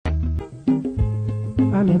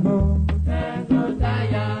I'm a boy.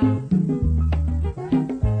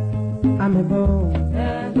 I'm a boy.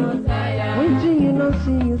 Waiting, you not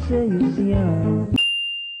see, you say you see her.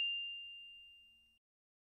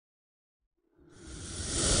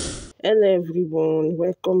 Hello everyone,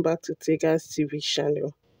 welcome back to Tega's TV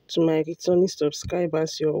channel. To my returning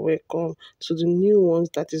subscribers, you're welcome. To the new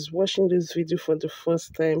ones that is watching this video for the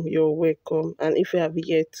first time, you're welcome. And if you have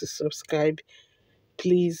yet to subscribe,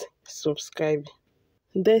 please subscribe.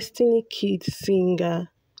 Destiny Kid singer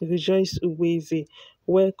Rejoice Iwueze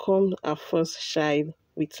welcomed her first child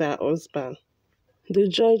with her husband. The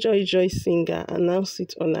Joy singer announced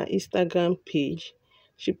it on her Instagram page.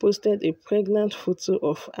 She posted a pregnant photo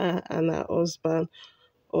of her and her husband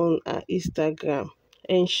on her Instagram,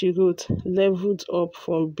 and she wrote, "Leveled up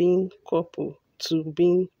from being couple to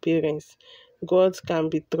being parents. God can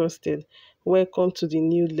be trusted. Welcome to the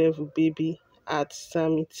new level, baby, at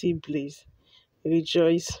Sammy T Blaze.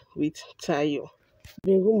 Rejoice with Tayo."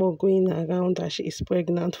 The rumor going around that she is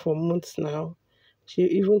pregnant for months now. She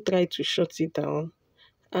even tried to shut it down.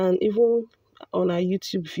 And even on her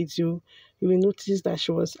YouTube video, you will notice that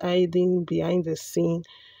she was hiding behind the scene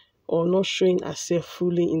or not showing herself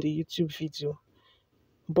fully in the YouTube video.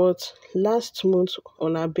 But last month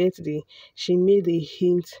on her birthday, she made a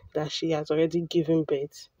hint that she has already given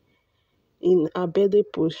birth. In her birthday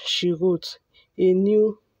post, she wrote, "A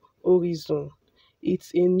new horizon.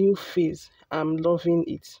 It's a new phase. I'm loving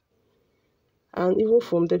it." And even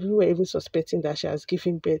from there, people were even suspecting that she has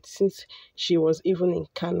given birth since she was even in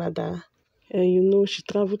Canada. And you know, she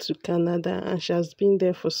traveled to Canada and she has been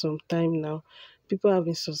there for some time now. People have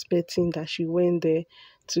been suspecting that she went there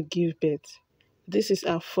to give birth. This is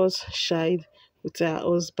her first child with her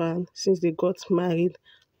husband since they got married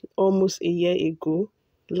almost a year ago,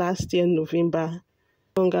 last year, November.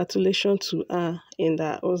 Congratulations to her and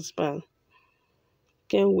her husband.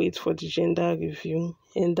 Can't wait for the gender review.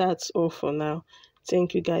 And that's all for now.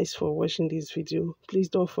 Thank you guys for watching this video. Please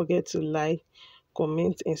don't forget to like,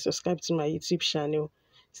 comment, and subscribe to my YouTube channel.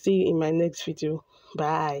 See you in my next video.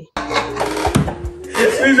 Bye.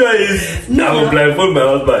 Which one is? No, I will blindfold my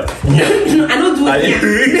husband. No, I don't do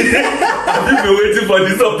it. I've been waiting for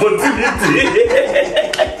this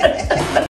opportunity.